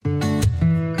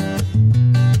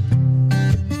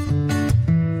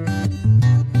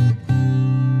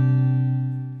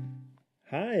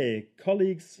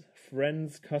colleagues,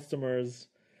 friends, customers.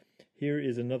 Here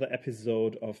is another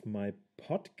episode of my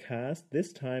podcast,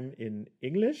 this time in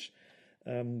English.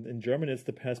 In German, it's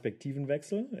the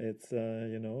Perspektivenwechsel. It's,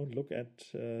 look at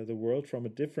the world from a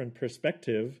different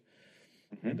perspective.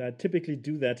 And I typically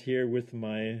do that here with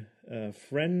my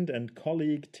friend and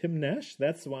colleague, Tim Nash.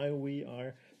 That's why we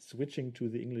are switching to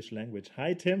the English language.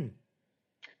 Hi, Tim.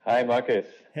 Hi, Marcus.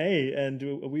 Hey, and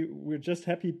we're just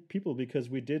happy people because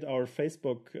we did our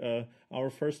our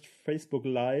first Facebook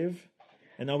Live,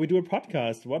 and now we do a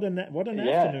podcast. What an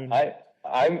afternoon!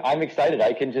 I'm excited.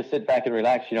 I can just sit back and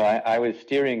relax. You know, I was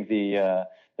steering the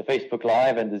Facebook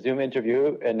Live and the Zoom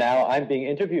interview, and now I'm being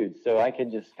interviewed, so I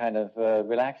can just kind of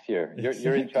relax here.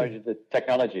 You're in charge of the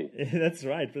technology. That's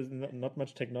right. There's not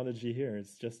much technology here.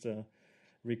 It's just a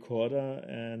recorder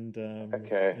and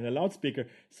a loudspeaker.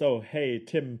 So, hey,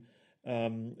 Tim,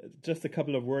 just a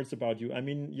couple of words about you. I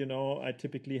mean, I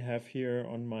typically have here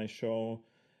on my show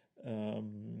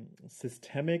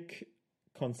systemic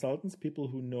consultants, people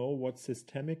who know what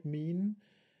systemic mean.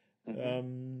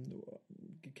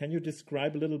 Can you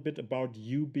describe a little bit about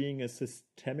you being a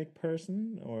systemic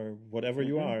person or whatever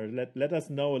you are? Let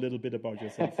us know a little bit about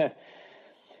yourself.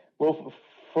 Well,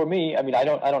 for me, I mean, I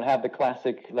don't have the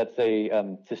classic, let's say,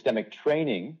 systemic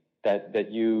training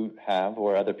that you have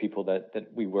or other people that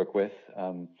we work with,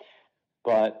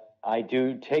 but I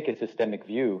do take a systemic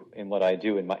view in what I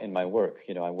do in my work.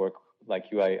 You know, I work like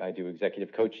you. I do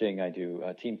executive coaching. I do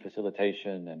team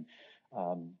facilitation, and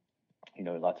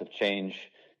lots of change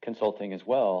consulting as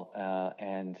well.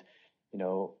 And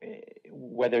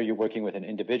whether you're working with an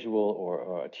individual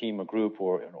or a team, a group,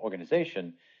 or an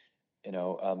organization,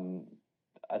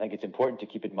 I think it's important to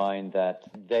keep in mind that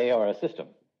they are a system.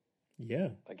 Yeah.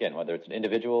 Again, whether it's an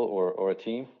individual or a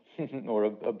team or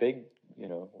a big,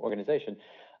 organization,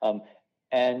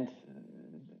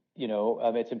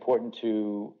 it's important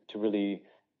to really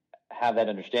have that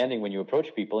understanding when you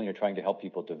approach people and you're trying to help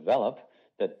people develop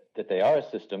that they are a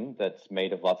system that's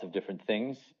made of lots of different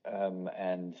things,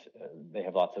 and they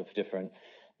have lots of different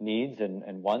needs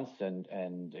and wants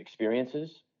and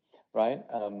experiences, right?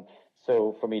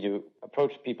 So for me to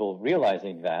approach people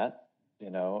realizing that,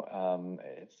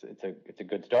 it's a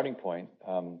good starting point,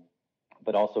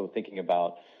 but also thinking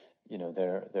about,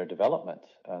 their development.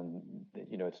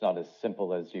 It's not as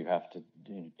simple as you have to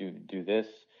do this.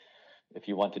 If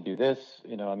you want to do this,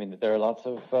 there are lots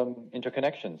of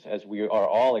interconnections, as we are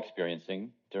all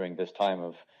experiencing during this time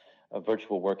of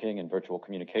virtual working and virtual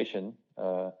communication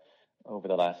over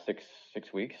the last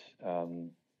six weeks.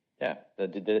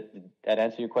 Did that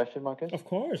answer your question, Marcus? Of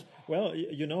course. Well,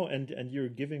 and you're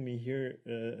giving me here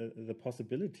the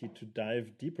possibility to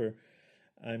dive deeper.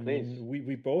 I mean,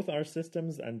 we both are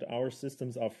systems, and our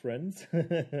systems are friends,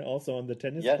 also on the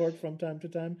tennis court from time to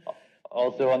time.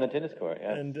 Also on the tennis court,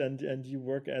 yeah. And you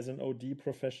work as an OD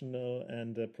professional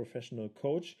and a professional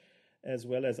coach, as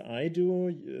well as I do.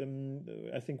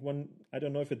 I think I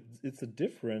don't know if it's a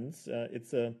difference.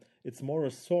 It's more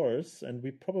a source, and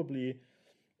we probably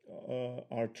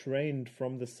are trained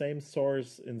from the same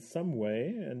source in some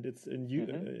way, and it's in you.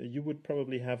 You would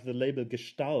probably have the label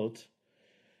Gestalt.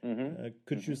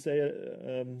 Could you say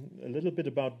a little bit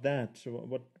about that?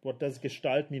 What does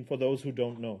Gestalt mean for those who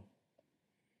don't know?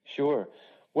 Sure.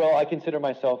 Well, I consider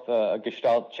myself a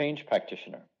Gestalt change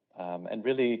practitioner, and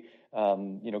really,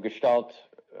 Gestalt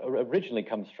originally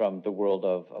comes from the world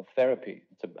of therapy.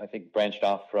 I think branched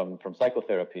off from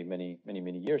psychotherapy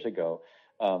many years ago.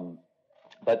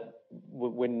 But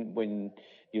when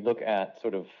you look at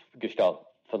sort of Gestalt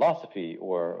philosophy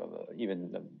or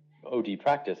even OD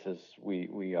practice, as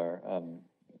we are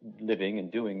living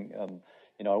and doing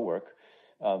in our work,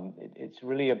 it's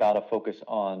really about a focus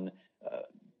on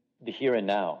the here and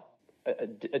now.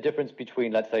 A difference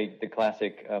between, let's say, the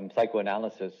classic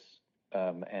psychoanalysis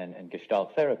and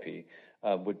Gestalt therapy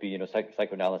would be,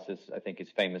 psychoanalysis, I think, is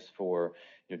famous for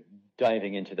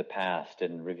diving into the past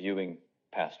and reviewing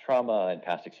past trauma and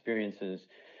past experiences,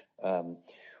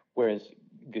 whereas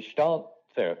Gestalt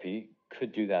therapy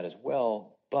could do that as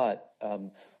well, but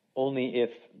only if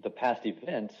the past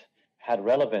event had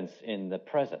relevance in the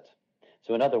present.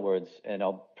 So in other words, and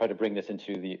I'll try to bring this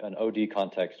into an OD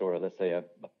context, or let's say a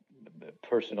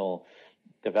personal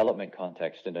development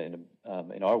context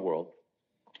in our world,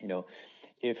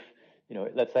 if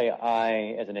let's say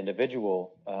I, as an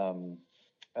individual,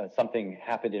 something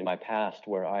happened in my past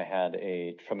where I had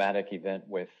a traumatic event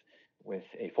with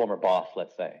a former boss,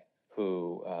 let's say,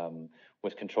 who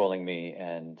was controlling me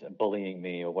and bullying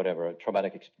me or whatever, a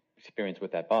traumatic experience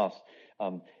with that boss.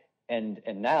 And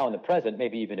now in the present,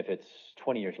 maybe even if it's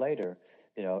 20 years later,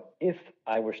 if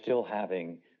I were still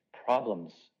having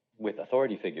problems with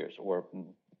authority figures or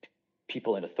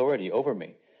people in authority over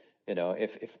me.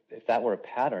 If that were a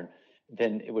pattern,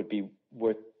 then it would be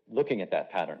worth looking at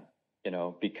that pattern,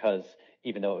 because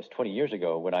even though it was 20 years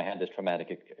ago when I had this traumatic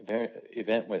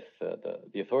event with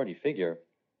the authority figure,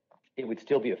 it would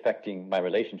still be affecting my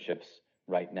relationships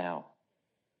right now.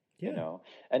 Yeah.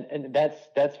 And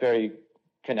that's very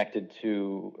connected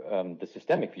to the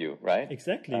systemic view, right?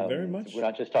 Exactly, very much. We're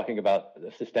not just talking about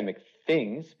systemic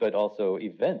things, but also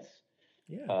events.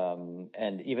 Yeah.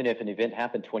 And even if an event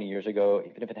happened 20 years ago,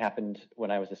 even if it happened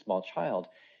when I was a small child,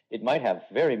 it might have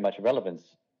very much relevance,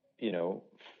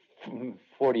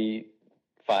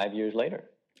 45 years later.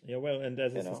 Yeah, well, and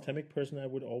as a systemic person, I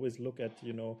would always look at,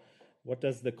 what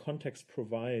does the context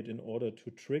provide in order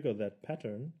to trigger that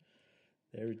pattern?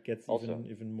 There it gets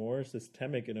even more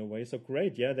systemic in a way. So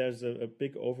great, yeah. There's a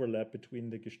big overlap between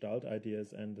the Gestalt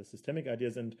ideas and the systemic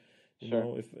ideas, and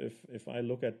if I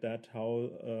look at that, how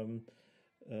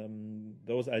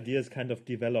those ideas kind of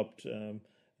developed,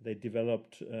 they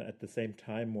developed at the same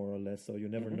time, more or less. So you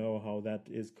never know how that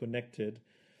is connected.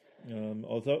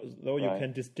 Although you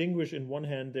can distinguish, in one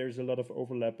hand, there's a lot of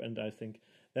overlap, and I think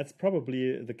that's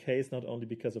probably the case not only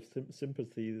because of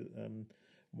sympathy.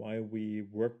 Why we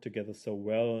work together so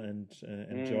well and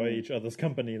enjoy each other's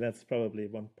company. That's probably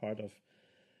one part of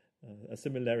a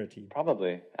similarity.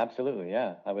 Probably. Absolutely.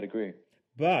 Yeah, I would agree.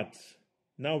 But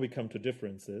now we come to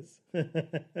differences.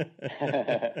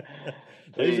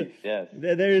 Please, yes.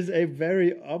 There is a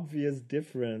very obvious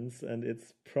difference, and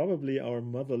it's probably our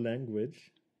mother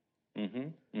language.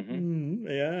 Yeah,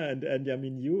 and I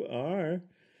mean, you are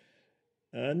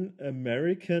an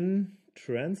American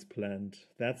transplant.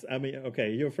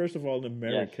 You're first of all an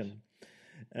American. Yes.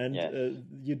 And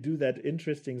you do that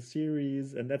interesting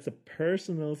series, and that's a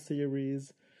personal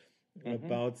series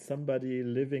about somebody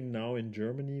living now in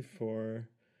Germany for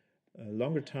a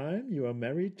longer time. You are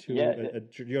married to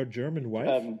your German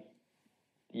wife.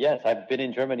 Yes, I've been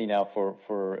in Germany now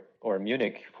or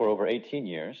Munich for over 18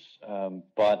 years,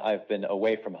 but I've been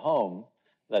away from home,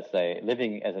 let's say,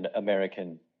 living as an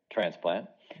American transplant,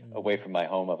 away from my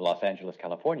home of Los Angeles,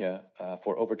 California,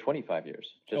 for over 25 years.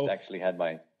 Actually had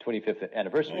my 25th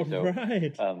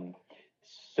anniversary.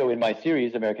 So in my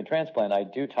series, American Transplant, I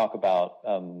do talk about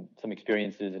some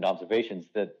experiences and observations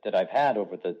that I've had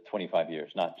over the 25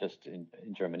 years, not just in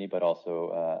Germany, but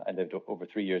also I lived over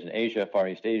 3 years in Asia, Far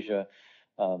East Asia.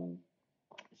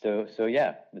 So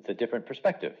yeah, it's a different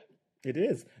perspective. It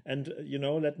is. And,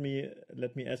 let me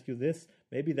ask you this.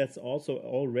 Maybe that's also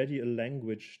already a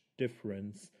language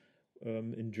difference.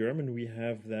 In German, we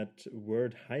have that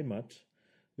word Heimat,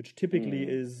 which typically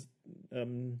is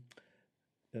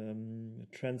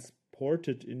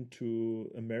transported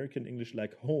into American English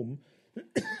like home.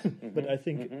 But I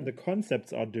think the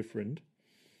concepts are different.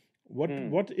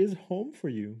 What is home for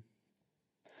you?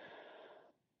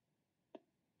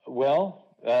 Well,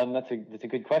 that's a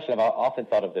good question. I've often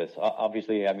thought of this.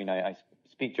 Obviously, I mean, I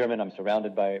speak German. I'm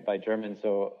surrounded by Germans,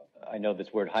 so I know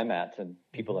this word Heimat, and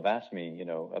people have asked me,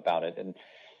 about it, and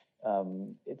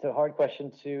it's a hard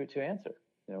question to answer.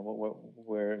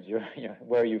 Where's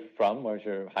where are you from? Where's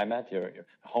your Heimat, your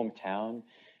hometown?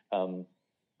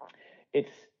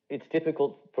 It's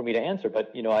difficult for me to answer,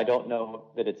 but I don't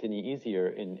know that it's any easier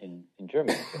in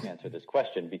German to answer this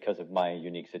question because of my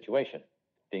unique situation,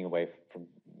 being away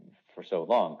for so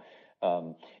long.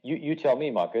 You tell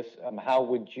me, Marcus.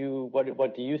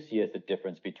 What do you see as the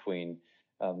difference between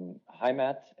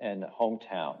Heimat and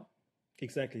hometown?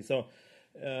 Exactly. So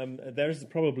there's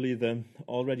probably the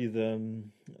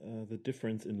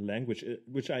difference in language,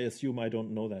 which I assume I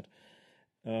don't know that.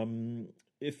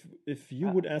 If you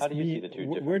would ask me,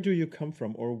 where do you come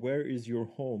from, or where is your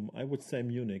home? I would say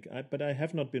Munich. But I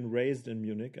have not been raised in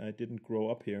Munich. I didn't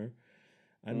grow up here.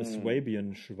 I'm a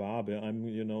Swabian, Schwabe.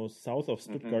 I'm, south of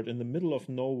Stuttgart, in the middle of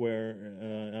nowhere.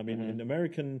 In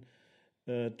American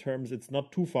terms, it's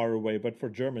not too far away, but for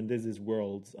German, this is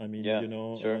worlds. I mean,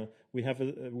 sure. We have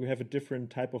a different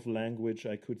type of language.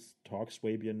 I could talk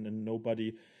Swabian, and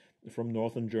nobody from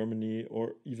northern Germany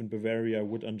or even Bavaria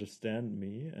would understand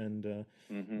me. And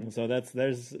so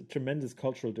there's tremendous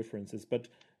cultural differences. But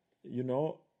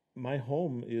my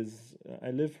home is,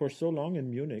 I lived for so long in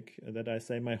Munich that I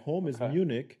say my home is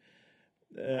Munich.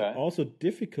 Also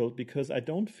difficult because I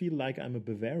don't feel like I'm a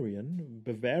Bavarian.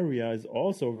 Bavaria is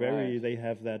also they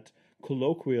have that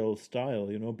colloquial style,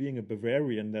 being a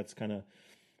Bavarian, that's kind of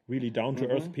really down to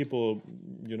earth people,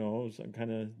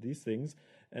 kind of these things.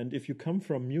 And if you come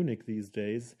from Munich these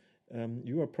days,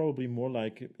 you are probably more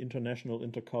like international,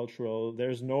 intercultural.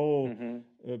 There's no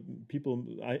people,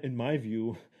 in my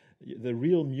view, the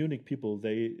real Munich people,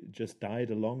 they just died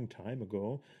a long time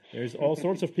ago. There's all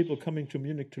sorts of people coming to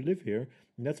Munich to live here,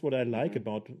 and that's what I like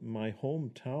about my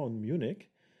hometown, Munich.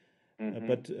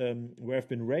 But where I've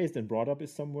been raised and brought up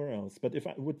is somewhere else. But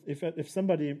if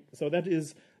somebody, so that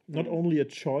is not only a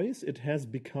choice, it has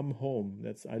become home.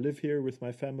 I live here with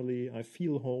my family. I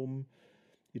feel home.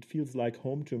 It feels like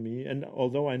home to me. And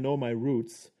although I know my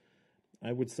roots,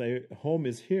 I would say home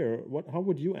is here. How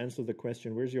would you answer the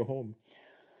question? Where's your home?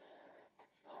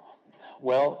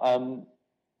 Well,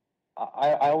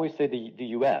 I always say the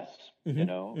U.S. You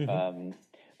know,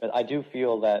 but I do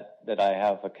feel that I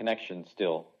have a connection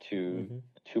still to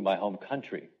my home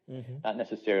country, not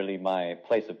necessarily my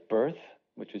place of birth,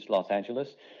 which is Los Angeles.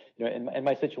 You know, and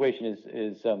my situation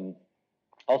is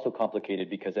also complicated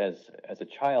because as a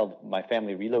child, my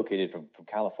family relocated from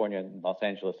California and Los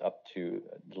Angeles up to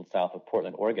a little south of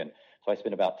Portland, Oregon. So I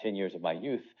spent about 10 years of my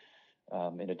youth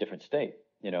in a different state.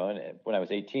 You know, and when I was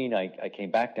 18, I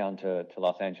came back down to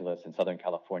Los Angeles in Southern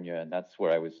California, and that's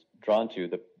where I was drawn to,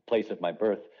 the place of my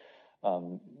birth.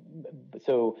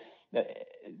 So,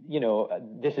 you know,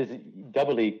 this is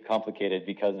doubly complicated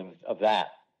because of that.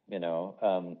 You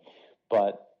know,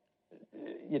 but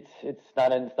it's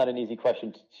not an easy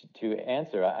question to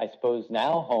answer. I suppose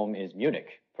now home is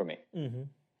Munich for me,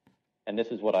 and this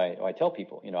is what I tell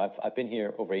people. You know, I've been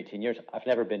here over 18 years. I've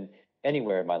never been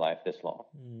anywhere in my life this long.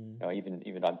 You know,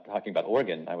 even I'm talking about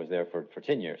Oregon. I was there for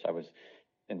 10 years. I was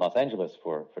in Los Angeles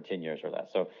for 10 years or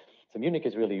less. So Munich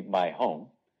is really my home.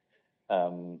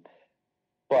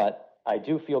 But I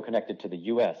do feel connected to the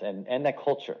U.S. and that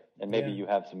culture. And maybe you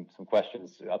have some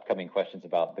questions, upcoming questions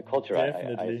about the culture. I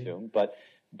assume. But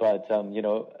you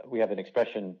know, we have an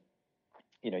expression.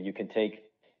 You know, you can take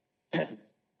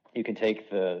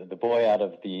the boy out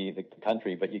of the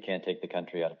country, but you can't take the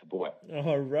country out of the boy.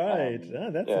 All right.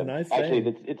 That's a nice saying.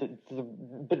 Actually, it's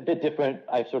a bit different.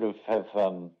 I sort of have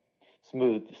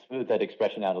smoothed that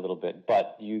expression out a little bit,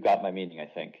 but you got my meaning, I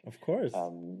think. Of course.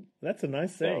 That's a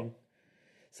nice saying.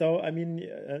 So, I mean,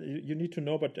 you need to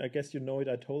know, but I guess you know it.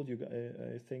 I told you,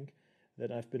 I think,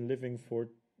 that I've been living for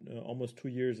almost 2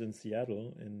 years in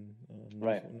Seattle, in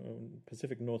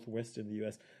Pacific Northwest in the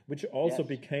U.S., which also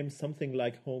became something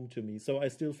like home to me. So I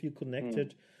still feel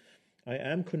connected. I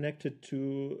am connected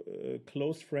to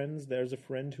close friends. There's a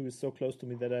friend who is so close to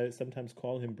me that I sometimes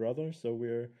call him brother. So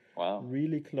we're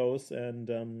really close, and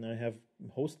I have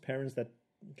host parents that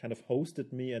kind of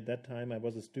hosted me at that time. I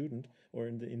was a student, or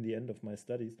in the end of my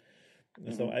studies.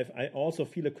 So I also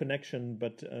feel a connection,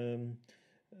 but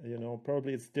you know,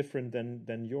 probably it's different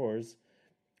than yours.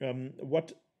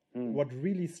 What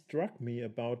really struck me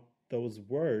about those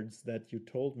words that you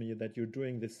told me that you're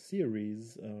doing this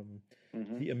series,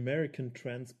 the American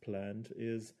transplant,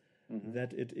 is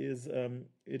that it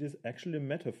is actually a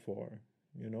metaphor.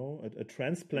 You know, a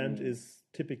transplant is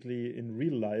typically in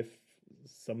real life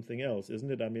something else,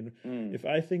 isn't it? I mean, if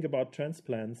I think about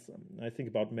transplants, I think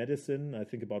about medicine. I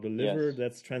think about a liver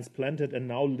that's transplanted and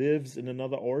now lives in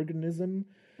another organism.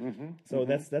 So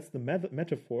that's the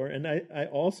metaphor. And I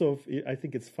also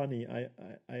think it's funny.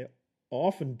 I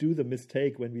often do the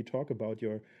mistake when we talk about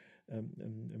your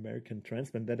American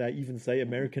transplant that I even say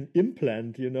American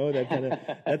implant. You know, that kind of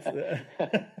that's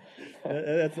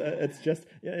it's just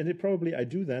and it probably I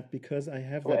do that because I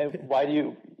have. Why do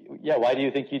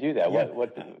you think you do that? Yeah.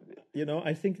 What? You know,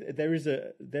 I think there is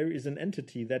an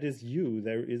entity that is you.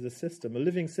 There is a system, a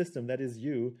living system that is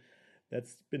you,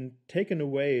 that's been taken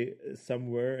away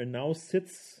somewhere and now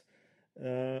sits.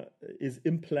 Is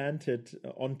implanted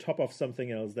on top of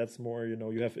something else. That's more, you know,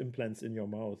 you have implants in your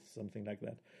mouth, something like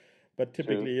that. But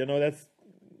typically, you know, that's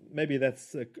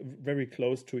very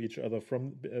close to each other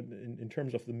from in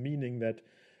terms of the meaning that,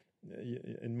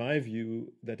 in my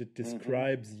view, that it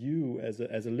describes you as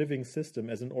a living system,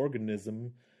 as an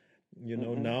organism. You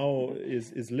know, now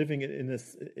is living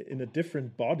in a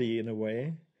different body in a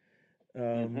way.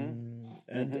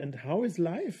 And how is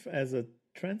life as a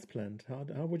transplant?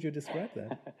 How would you describe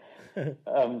that?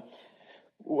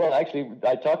 Well, actually,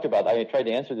 I tried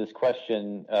to answer this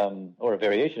question, or a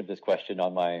variation of this question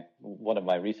on one of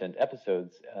my recent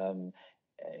episodes,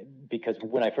 because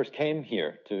when I first came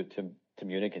here to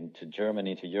Munich and to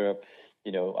Germany, to Europe,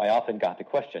 you know, I often got the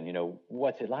question, you know,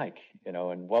 what's it like, you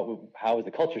know, and how was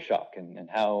the culture shock, and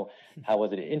how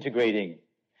was it integrating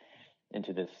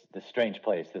into this strange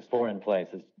place, this foreign place,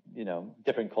 this, you know,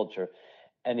 different culture.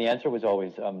 And the answer was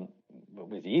always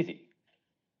was easy,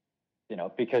 you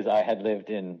know, because I had lived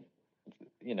in,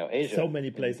 you know, Asia, so many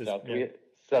places,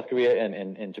 South Korea,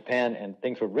 and Japan, and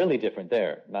things were really different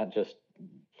there. Not just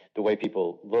the way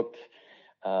people looked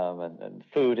and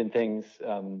food and things,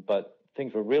 but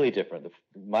things were really different. The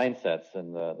mindsets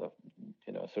and the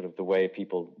sort of the way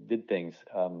people did things,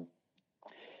 and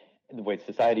the way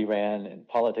society ran and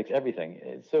politics,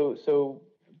 everything. So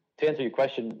to answer your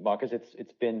question, Marcus,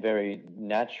 it's been very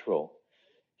natural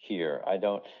here. I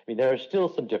mean, there are still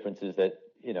some differences that,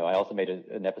 I also made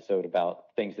an episode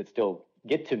about things that still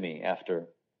get to me after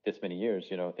this many years,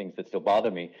 things that still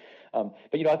bother me. But,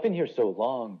 I've been here so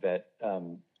long that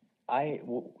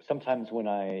sometimes when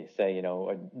I say,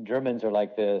 Germans are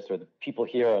like this, or the people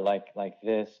here are like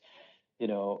this,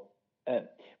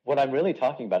 what I'm really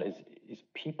talking about is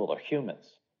people are humans,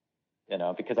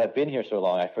 because I've been here so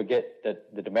long, I forget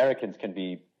that Americans can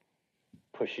be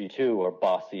pushy too, or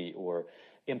bossy, or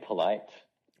impolite.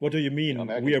 What do you mean?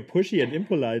 We are pushy and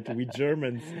impolite, we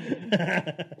Germans.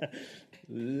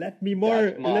 Let me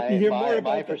hear more about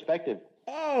my perspective.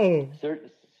 Oh,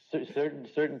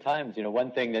 certain times,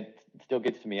 one thing that still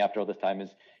gets to me after all this time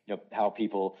is, how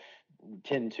people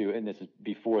tend to, and this is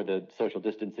before the social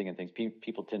distancing and things,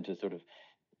 people tend to sort of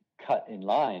cut in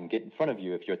line, get in front of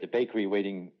you. If you're at the bakery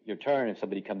waiting your turn, if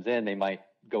somebody comes in, they might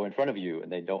go in front of you,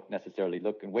 and they don't necessarily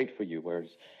look and wait for you.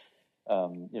 Whereas,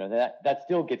 that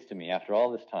still gets to me after all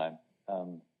this time.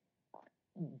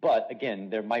 But again,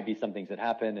 there might be some things that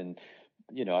happen, and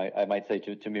I might say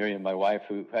to Miriam, my wife,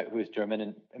 who is German,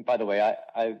 and by the way,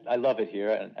 I love it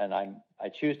here, and I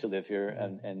choose to live here,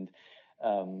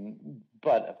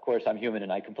 but of course I'm human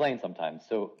and I complain sometimes.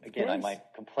 So again, I might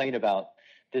complain about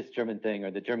this German thing,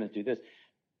 or the Germans do this,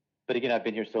 but again, I've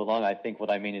been here so long. I think what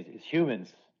I mean is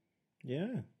humans,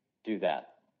 do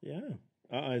that. Yeah,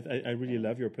 I really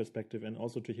love your perspective, and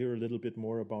also to hear a little bit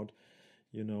more about,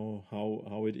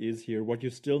 how it is here, what you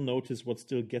still notice, what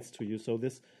still gets to you. So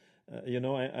this.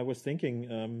 I was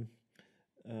thinking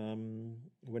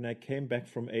when I came back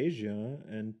from Asia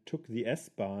and took the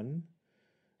S-Bahn,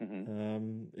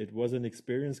 it was an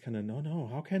experience kind of, no,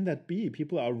 how can that be?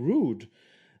 People are rude.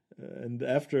 And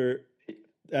after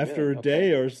a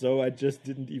day or so, I just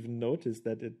didn't even notice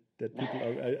that people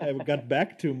are, I got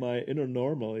back to my inner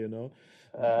normal, no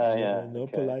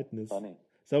politeness. Funny.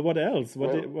 So what else?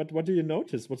 What do you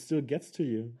notice? What still gets to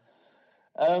you?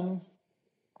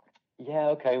 Yeah.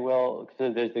 Okay. Well,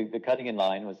 so there's the cutting in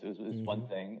line was one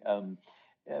thing.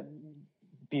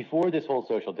 Before this whole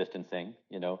social distancing,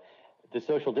 the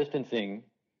social distancing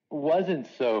wasn't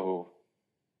so.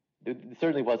 It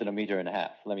certainly wasn't 1.5 meters.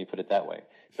 Let me put it that way.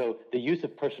 So the use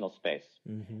of personal space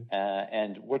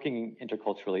and working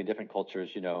interculturally, different cultures.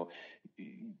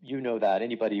 That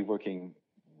anybody working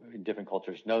in different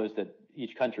cultures knows that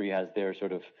each country has their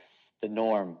sort of the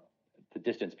norm, the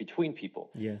distance between people.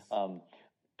 Yes.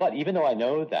 But even though I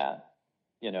know that,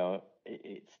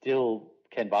 it still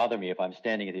can bother me if I'm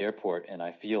standing at the airport and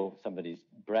I feel somebody's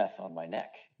breath on my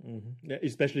neck. Yeah,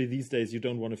 especially these days, you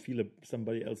don't want to feel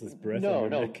somebody else's breath on your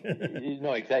neck.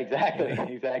 No, exactly.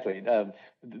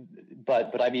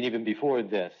 But I mean, even before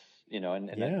this,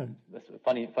 that's a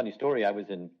funny story.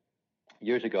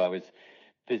 Years ago, I was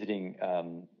visiting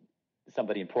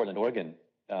somebody in Portland, Oregon,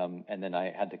 and then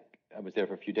I was there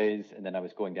for a few days, and then I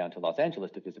was going down to Los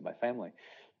Angeles to visit my family.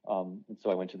 And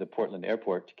so I went to the Portland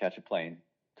airport to catch a plane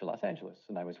to Los Angeles,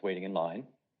 and I was waiting in line.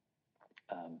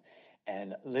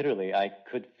 And literally, I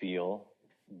could feel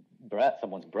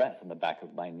someone's breath on the back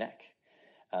of my neck,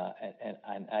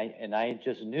 and I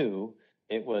just knew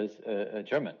it was a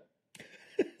German,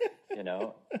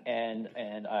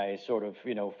 and I sort of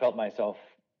felt myself,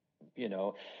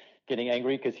 getting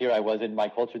angry, because here I was in my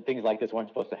culture. Things like this weren't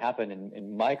supposed to happen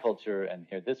in my culture, and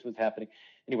here this was happening.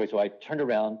 Anyway, so I turned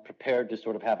around, prepared to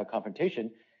sort of have a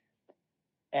confrontation,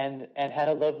 and had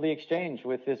a lovely exchange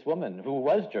with this woman who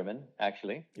was German,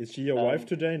 actually. Is she your wife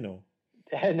today? No.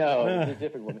 No, it's a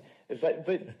different woman. But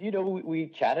we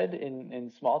chatted in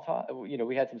small talk.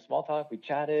 We had some small talk. We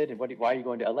chatted, and why are you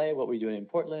going to LA? What were you doing in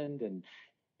Portland? And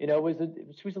she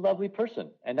was a lovely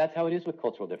person, and that's how it is with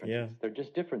cultural differences. Yeah. They're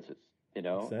just differences.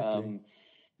 Exactly.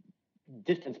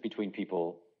 Distance between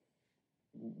people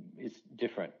is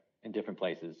different in different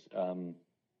places.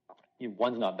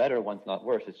 One's not better, one's not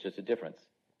worse. It's just a difference.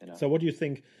 So, what do you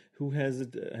think? Who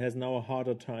has now a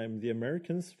harder time? The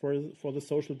Americans for the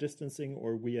social distancing,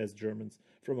 or we as Germans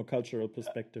from a cultural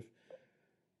perspective?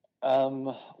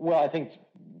 Well, I think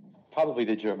probably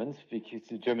the Germans, because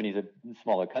Germany is a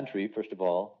smaller country, first of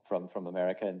all, from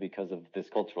America, and because of this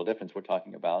cultural difference we're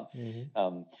talking about.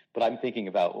 But I'm thinking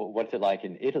about what's it like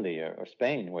in Italy or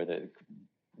Spain, where the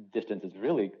distance is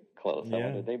really close.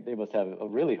 Yeah. They must have a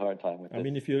really hard time with this. I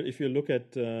mean, if you look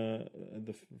at the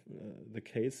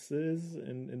cases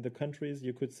in the countries,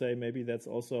 you could say maybe that's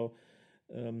also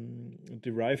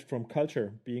derived from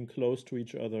culture, being close to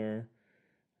each other.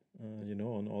 and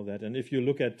all that. And if you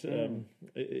look at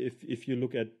if you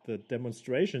look at the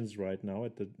demonstrations right now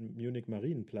at the Munich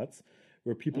Marienplatz,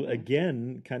 where people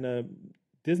again kind of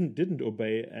didn't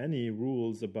obey any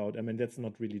rules about. I mean, that's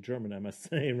not really German, I must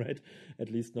say, right? At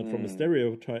least not from a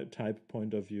stereotype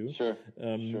point of view. Sure.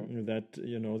 That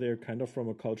they're kind of from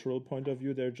a cultural point of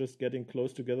view, they're just getting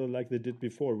close together like they did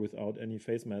before without any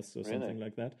face masks or something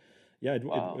like that. Yeah, it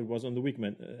was on the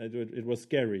weekend. It was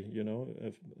scary,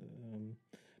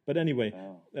 but anyway,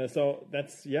 so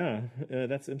that's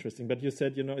interesting. But you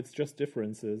said, it's just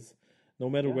differences.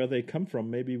 No matter where they come from,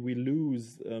 maybe we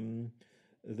lose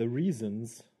the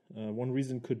reasons. One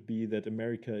reason could be that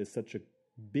America is such a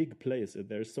big place.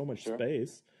 There's so much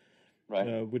space,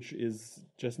 right? Which is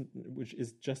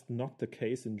just not the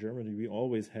case in Germany. We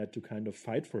always had to kind of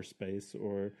fight for space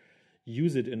or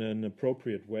use it in an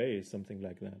appropriate way, something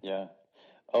like that. Yeah.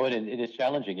 Oh, and it is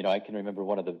challenging. I can remember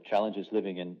one of the challenges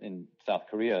living in South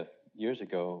Korea years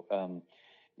ago.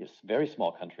 It's a very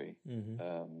small country,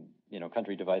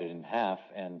 country divided in half.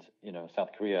 And,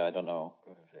 South Korea, I don't know,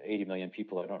 80 million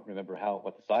people. I don't remember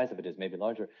what the size of it is, maybe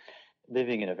larger,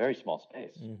 living in a very small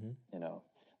space,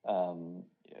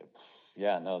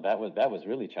 that was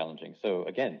really challenging. So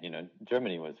again,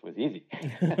 Germany was easy.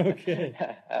 Okay.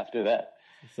 After that.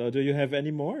 So do you have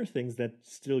any more things that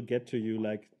still get to you,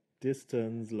 like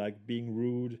distance, like being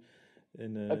rude?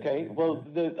 Okay. Well,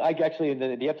 actually in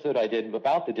the episode I did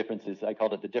about the differences, I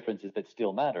called it the differences that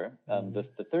still matter.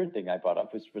 The third thing I brought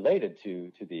up was related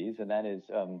to these, and that is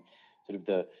sort of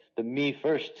the me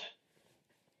first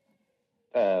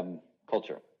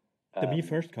culture. The me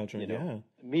first culture,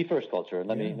 me first culture.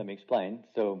 Let me explain.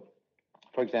 So,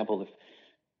 for example,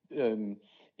 if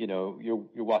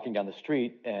you're walking down the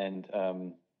street and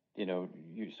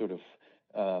you sort of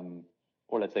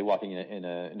or let's say walking in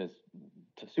a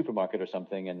supermarket or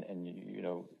something, and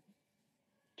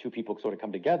two people sort of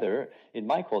come together. In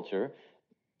my culture,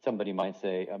 somebody might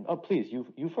say, "Oh, please,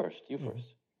 you first, you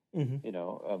first."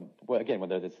 Well, again,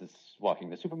 whether this is walking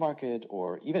the supermarket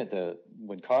or even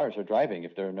when cars are driving,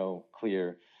 if there are no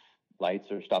clear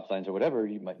lights or stop signs or whatever,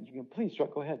 you can please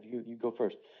go ahead, you go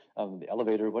first, the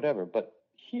elevator, whatever. But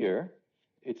here,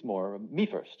 it's more me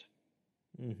first,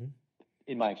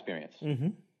 in my experience.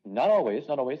 Not always,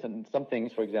 and some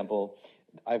things, for example,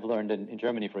 I've learned in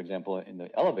Germany, for example, in the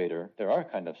elevator, there are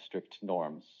kind of strict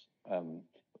norms.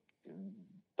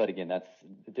 But again, that's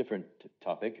a different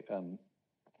topic.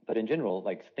 But in general,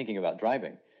 like thinking about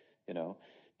driving,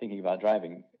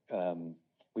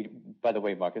 by the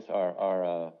way, Marcus,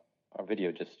 our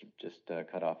video just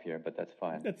cut off here, but that's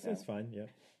fine. That's fine, yeah.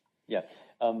 Yeah.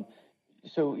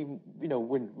 So,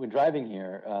 when driving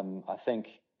here, I think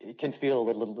it can feel a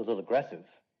little aggressive.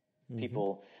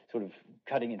 People sort of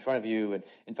cutting in front of you. And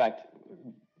in fact,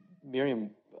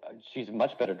 Miriam, she's a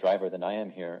much better driver than I am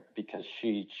here because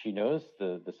she knows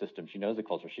the system. She knows the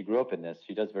culture. She grew up in this.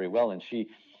 She does very well. And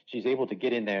she's able to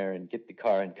get in there and get the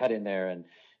car and cut in there. And,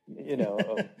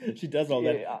 she does all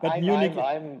that. But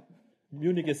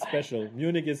Munich is special.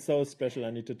 Munich is so special,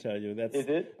 I need to tell you. Is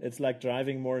it? It's like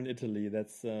driving more in Italy.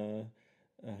 That's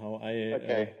how I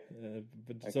okay.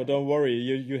 So don't worry,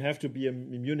 you have to be a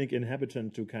Munich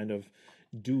inhabitant to kind of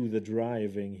do the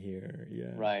driving here.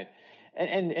 Yeah, right.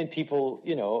 And people,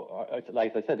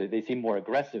 like I said, they seem more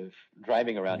aggressive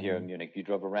driving around here in Munich. If you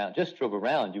drove around,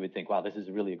 you would think, wow, this is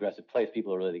a really aggressive place.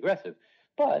 People are really aggressive.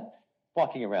 But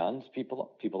walking around,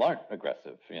 people aren't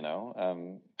aggressive,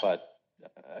 but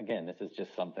again, this is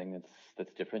just something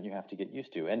that's different. You have to get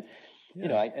used to. And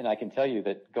I can tell you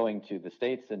that going to the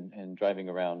States and driving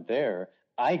around there,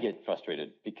 I get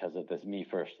frustrated because of this me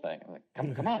first thing. I'm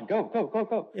like, come on,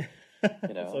 go.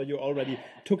 So you already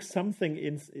took something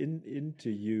into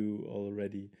you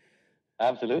already.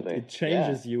 Absolutely. It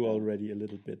changes you already a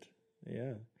little bit.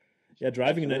 Yeah. Yeah,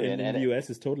 driving in the US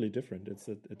is totally different. It's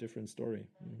a different story.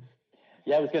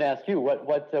 Yeah, I was going to ask you,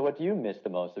 what do you miss the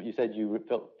most? You said you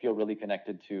feel really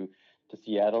connected to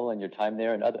Seattle and your time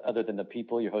there, and other than the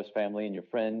people, your host family and your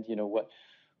friends,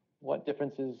 what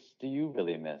differences do you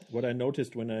really miss? What I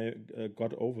noticed when I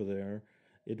got over there,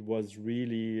 it was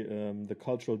really the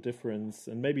cultural difference,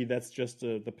 and maybe that's just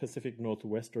the Pacific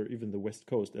Northwest or even the West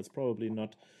Coast. That's probably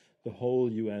not the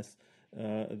whole U.S.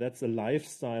 That's a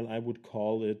lifestyle, I would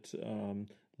call it,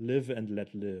 live and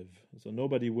let live. So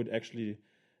nobody would actually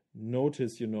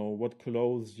notice, what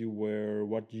clothes you wear,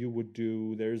 what you would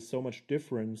do. There's so much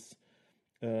difference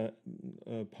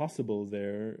possible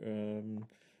there.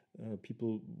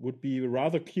 People would be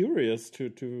rather curious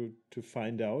to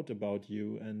find out about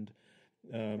you, and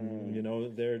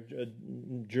their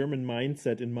German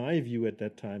mindset, in my view, at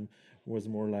that time was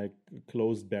more like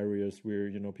closed barriers where,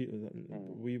 you know, people,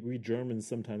 we Germans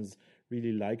sometimes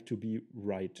really like to be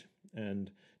right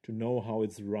and to know how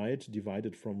it's right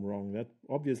divided from wrong. That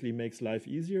obviously makes life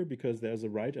easier because there's a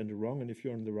right and a wrong, and if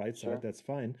you're on the right side, that's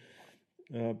fine.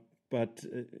 But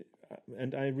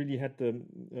and I really had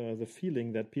the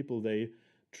feeling that people, they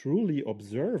truly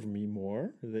observe me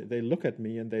more. They look at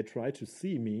me and they try to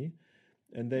see me,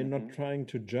 and they're not trying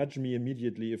to judge me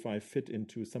immediately if I fit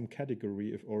into some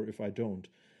category or if I don't.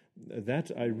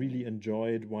 That I really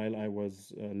enjoyed while I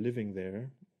was living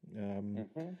there.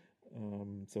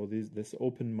 So this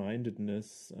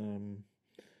open-mindedness,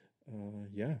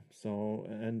 So,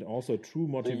 and also true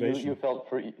motivation. So you felt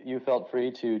free. You felt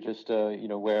free to just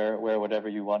wear whatever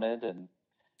you wanted and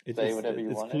say whatever you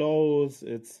wanted. It's clothes.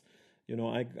 It's, you know,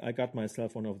 I got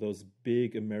myself one of those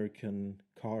big American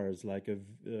cars, like a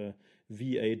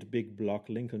V8 big block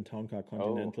Lincoln Town Car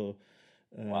Continental.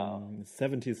 Wow.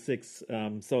 76.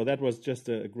 So that was just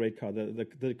a great car.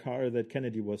 The car that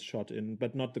Kennedy was shot in,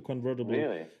 but not the convertible,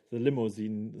 really? The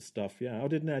limousine stuff. Yeah. How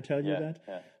didn't I tell you that?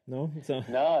 Yeah. No? So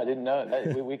no, I didn't know.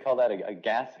 We call that a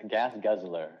gas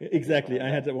guzzler. Exactly. I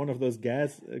had one of those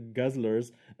gas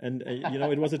guzzlers, and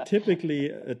it was a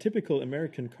typical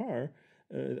American car.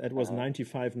 It was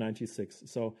 95, 96.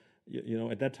 So,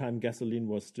 at that time, gasoline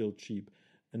was still cheap.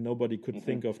 And nobody could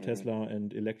think of Tesla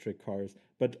and electric cars.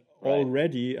 But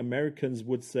already Americans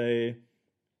would say,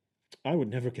 I would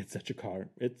never get such a car.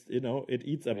 It's, it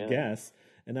eats up gas.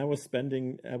 And I was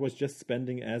just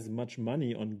spending as much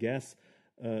money on gas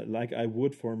like I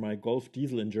would for my Golf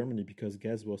diesel in Germany, because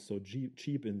gas was so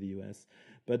cheap in the US.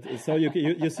 But so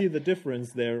you see the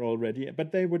difference there already.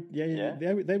 But they would,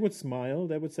 they would smile.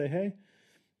 They would say, hey,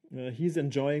 he's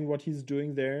enjoying what he's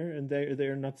doing there, and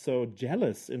they're not so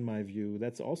jealous, in my view.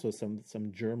 That's also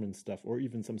some German stuff, or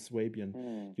even some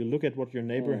Swabian. You look at what your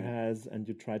neighbor has, and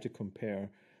you try to compare.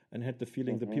 And had the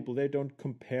feeling the people, they don't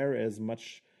compare as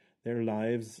much their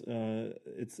lives.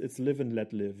 It's live and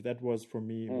let live. That was for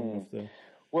me one of the.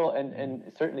 Well,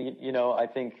 and certainly, I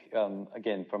think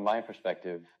again, from my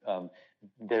perspective,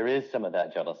 there is some of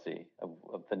that jealousy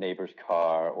of the neighbor's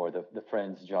car or the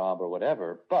friend's job or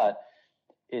whatever, but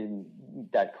in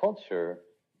that culture,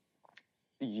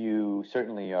 you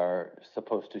certainly are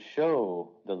supposed to show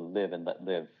the live and let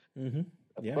live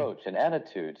approach and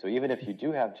attitude. So even if you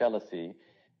do have jealousy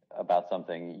about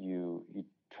something, you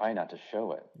try not to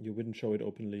show it. You wouldn't show it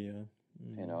openly, yeah.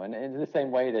 And in the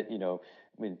same way that,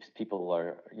 when people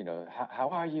are, how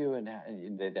are you? And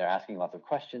they're asking lots of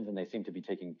questions and they seem to be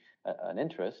taking an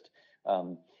interest.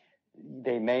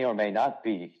 They may or may not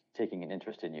be taking an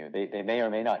interest in you. They may or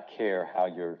may not care how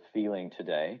you're feeling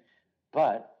today,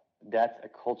 but that's a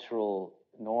cultural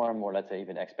norm, or let's say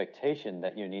even expectation,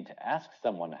 that you need to ask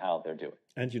someone how they're doing.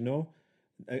 And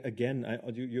again,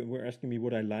 you were asking me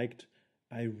what I liked.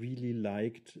 I really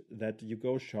liked that you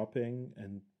go shopping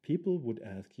and people would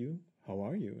ask you, how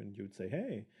are you? And you'd say,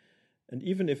 hey. And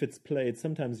even if it's played,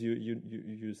 sometimes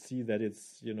you see that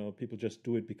it's, people just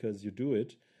do it because you do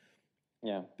it.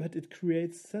 Yeah. But it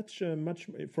creates such a much,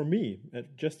 for me,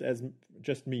 just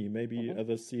me, maybe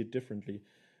others see it differently.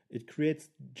 It creates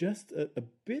just a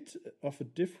bit of a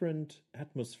different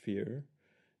atmosphere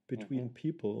between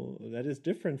people that is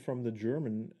different from the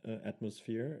German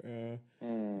atmosphere.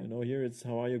 Here it's,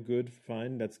 how are you? Good,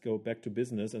 fine, let's go back to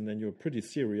business. And then you're pretty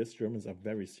serious. Germans are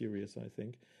very serious, I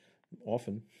think,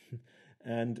 often.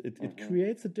 And it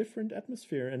creates a different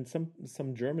atmosphere. And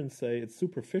some Germans say it's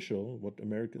superficial. What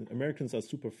Americans are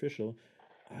superficial.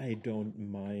 I don't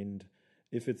mind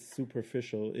if it's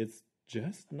superficial. It's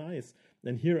just nice.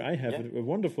 And here I have a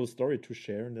wonderful story to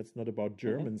share. And that's not about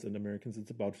Germans and Americans.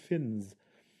 It's about Finns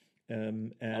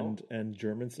and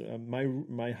Germans.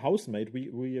 My housemate,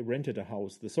 we rented a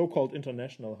house, the so-called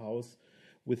international house,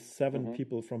 with 7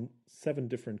 people from 7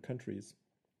 different countries.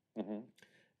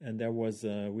 And there was,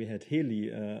 we had Heli,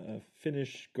 a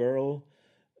Finnish girl,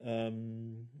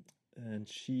 and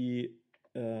she,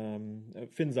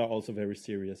 Finns are also very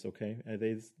serious, okay?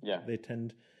 They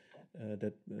tend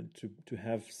to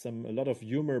have a lot of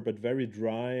humor, but very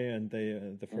dry, and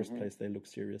the first place they look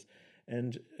serious.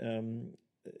 And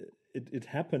it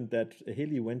happened that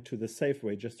Heli went to the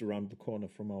Safeway just around the corner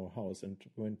from our house and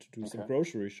went to do some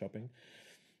grocery shopping.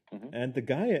 And the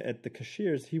guy at the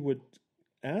cashiers, he would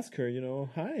ask her,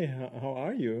 hi, how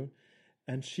are you?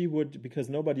 And she would, because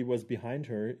nobody was behind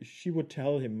her, she would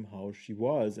tell him how she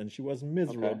was, and she was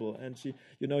miserable. And she,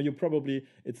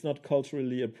 it's not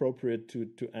culturally appropriate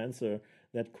to answer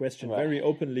that question very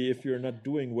openly. If you're not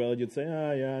doing well, you'd say,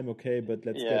 yeah, I'm okay, but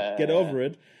let's get over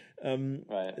it.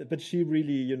 But she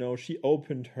really, she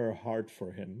opened her heart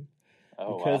for him.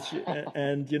 Oh, because wow.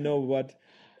 and you know what,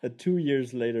 2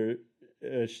 years later,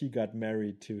 she got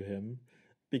married to him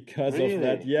because of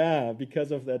that. Really? Yeah,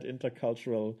 because of that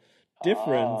intercultural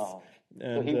difference. Oh, so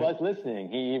And he was listening.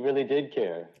 He really did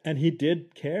care. he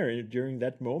did care during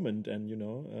that moment, and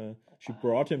she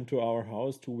brought him to our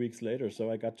house 2 weeks later,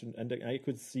 so I got to, and I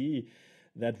could see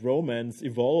that romance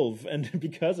evolve, and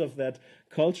because of that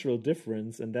cultural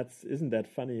difference. And that's, isn't that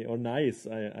funny or nice?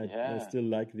 I Yeah, still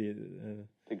like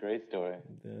it's a great story.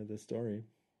 the story.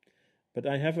 But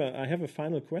I have a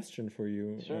final question for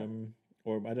you, Sure.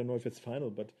 or I don't know if it's final,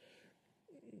 but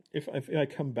if I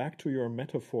come back to your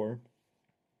metaphor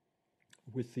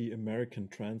with the American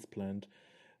transplant,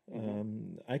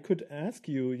 Mm-hmm. I could ask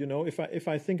you, if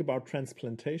I think about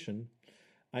transplantation,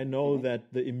 I know Mm-hmm. that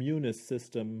the immune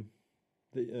system,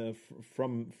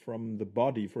 from the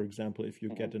body, for example, if you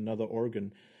Mm-hmm. get another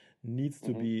organ, needs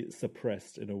to Mm-hmm. be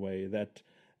suppressed in a way that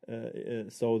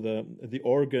so the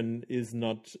organ is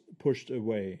not pushed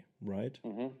away, right?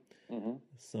 Mm-hmm. Mm-hmm.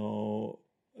 So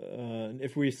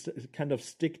if we kind of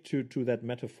stick to that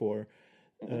metaphor,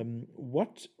 Mm-hmm.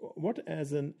 what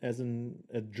as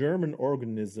a German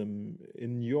organism,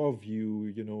 in your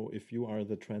view, if you are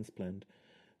the transplant,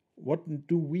 what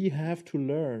do we have to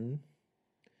learn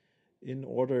in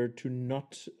order to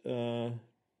not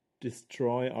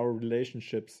destroy our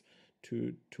relationships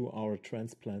to our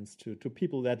transplants, to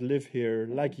people that live here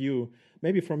Mm-hmm. like you?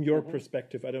 Maybe from your Mm-hmm.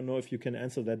 perspective, I don't know if you can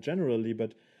answer that generally,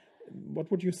 but what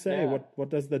would you say? Yeah. What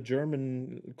does the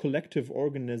German collective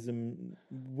organism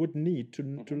would need to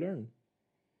Mm-hmm. learn?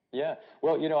 Yeah.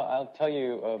 Well, I'll tell you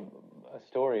a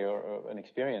story or an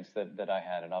experience that I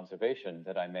had, an observation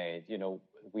that I made.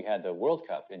 We had the World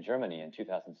Cup in Germany in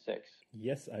 2006.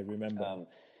 Yes, I remember. Um,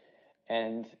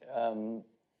 and,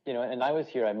 and I was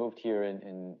here, I moved here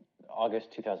in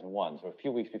August 2001, so a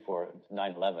few weeks before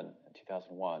 9/11 in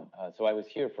 2001. So I was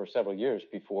here for several years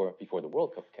before the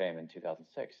World Cup came in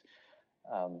 2006.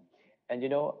 Um, and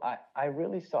I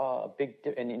really saw a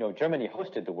and Germany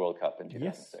hosted the World Cup in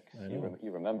Yes, 2006. I know.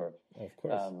 You remember, Of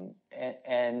course.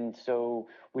 and so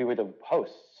we were the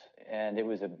hosts, and it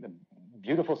was a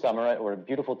beautiful summer or a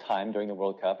beautiful time during the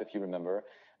World Cup, if you remember.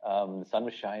 The sun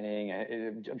was shining.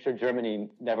 I'm sure Germany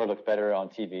never looked better on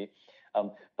TV,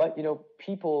 but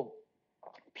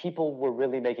people were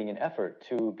really making an effort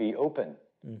to be open,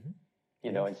 Hmm.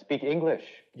 Yes. and speak English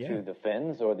Yeah. to the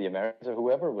Finns or the Americans or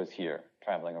whoever was here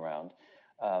traveling around.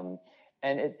 Um,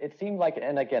 and it seemed like,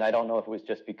 and again, I don't know if it was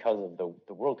just because of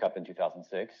the World Cup in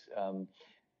 2006.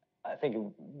 I think it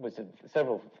was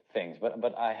several things,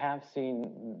 but I have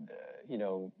seen,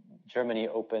 Germany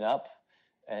open up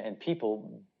and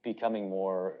people becoming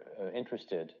more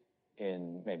interested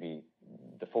in maybe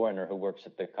the foreigner who works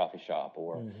at the coffee shop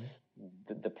or Hmm.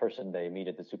 the person they meet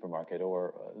at the supermarket or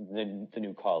the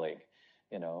new colleague.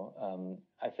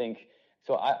 I think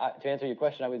so. To answer your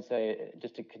question, I would say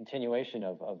just a continuation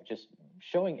of just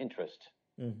showing interest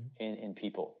Hmm. in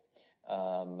people.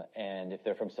 And if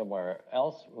they're from somewhere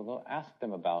else, we'll ask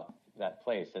them about that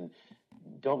place and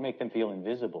don't make them feel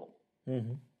invisible.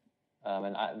 Hmm.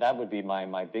 And that would be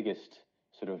my biggest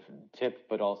sort of tip,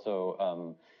 but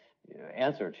also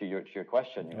answer to your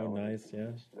question. Oh, nice.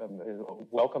 Yeah.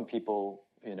 Welcome people,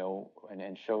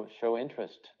 and show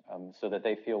interest, so that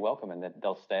they feel welcome and that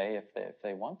they'll stay if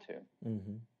they want to.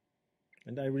 Hmm.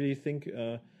 And I really think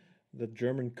the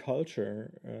German culture,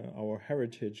 our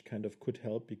heritage, kind of could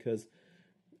help, because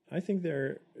I think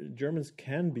Germans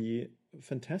can be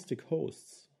fantastic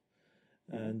hosts.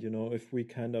 Mm-hmm. And if we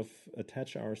kind of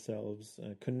attach ourselves,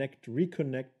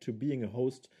 reconnect to being a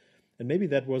host, and maybe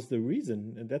that was the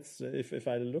reason. And that's, if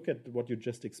I look at what you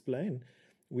just explained,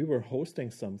 we were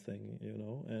hosting something,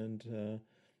 and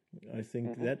I think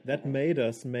Mm-hmm. that Mm-hmm. made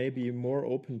us maybe more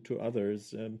open to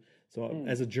others. So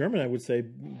as a German, I would say,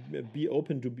 be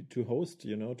open to host,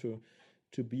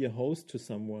 to be a host to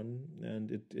someone,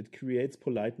 and it creates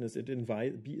politeness.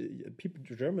 People.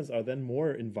 Germans are then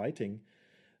more inviting.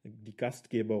 Die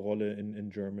Gastgeberrolle in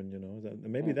German,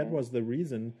 maybe that Mm-hmm. was the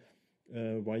reason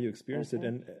why you experienced it.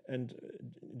 Mm-hmm. And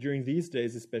during these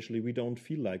days, especially, we don't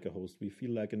feel like a host. We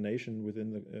feel like a nation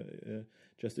within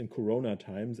just in Corona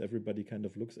times. Everybody kind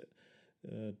of looks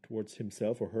towards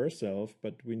himself or herself,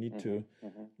 but we need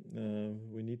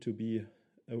Mm-hmm. to be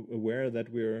aware that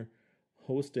we're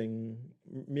hosting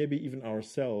maybe even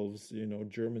ourselves,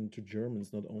 German to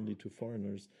Germans, not only to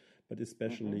foreigners, but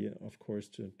especially, of course,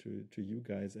 to you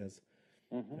guys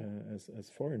Mm-hmm. as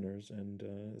foreigners. And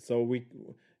so we,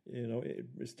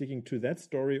 sticking to that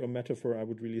story or metaphor, I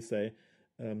would really say,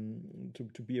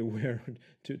 to be aware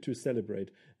to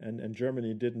celebrate. And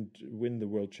Germany didn't win the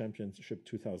World Championship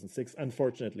 2006.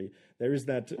 Unfortunately, there is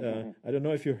that. I don't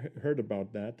know if you heard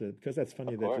about that because that's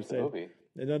funny that you say.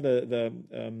 You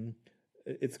know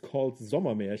it's called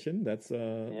Sommermärchen. That's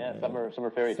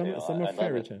summer fairy tale. Summer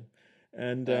fairy tale,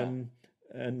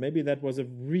 and maybe that was a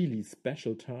really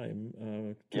special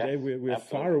time. Today we're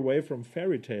far away from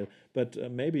fairy tale, but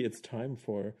maybe it's time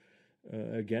for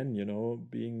again, you know,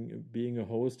 being a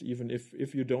host. Even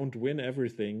if you don't win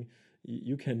everything,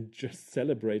 you can just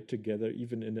celebrate together,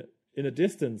 even in a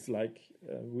distance. Like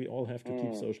we all have to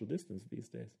keep social distance these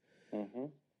days.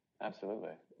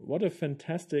 Absolutely. What a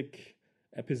fantastic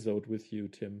episode with you,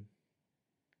 Tim.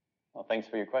 Well, thanks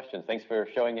for your questions. Thanks for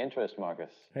showing interest,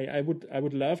 Marcus. Hey, I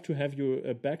would love to have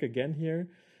you back again here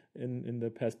in the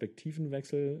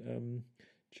Perspektivenwechsel.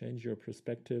 Change your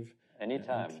perspective.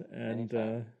 Anytime. And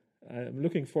I'm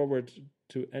looking forward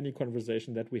to any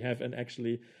conversation that we have, and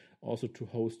actually also to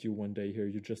host you one day here.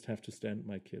 You just have to stand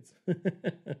my kids.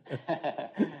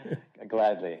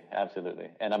 Gladly, absolutely.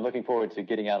 And I'm looking forward to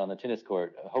getting out on the tennis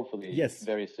court, hopefully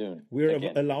very soon.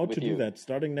 We're allowed to do that.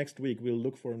 Starting next week, we'll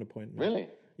look for an appointment. Really?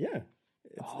 Yeah.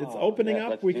 It's opening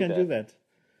up. We can do that.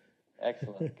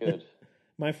 Excellent. Good.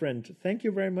 My friend, thank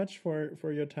you very much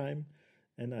for your time.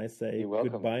 And I say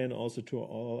goodbye, and also to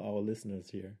all our listeners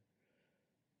here.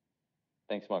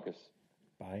 Thanks, Marcus.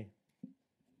 Bye.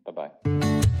 Bye-bye.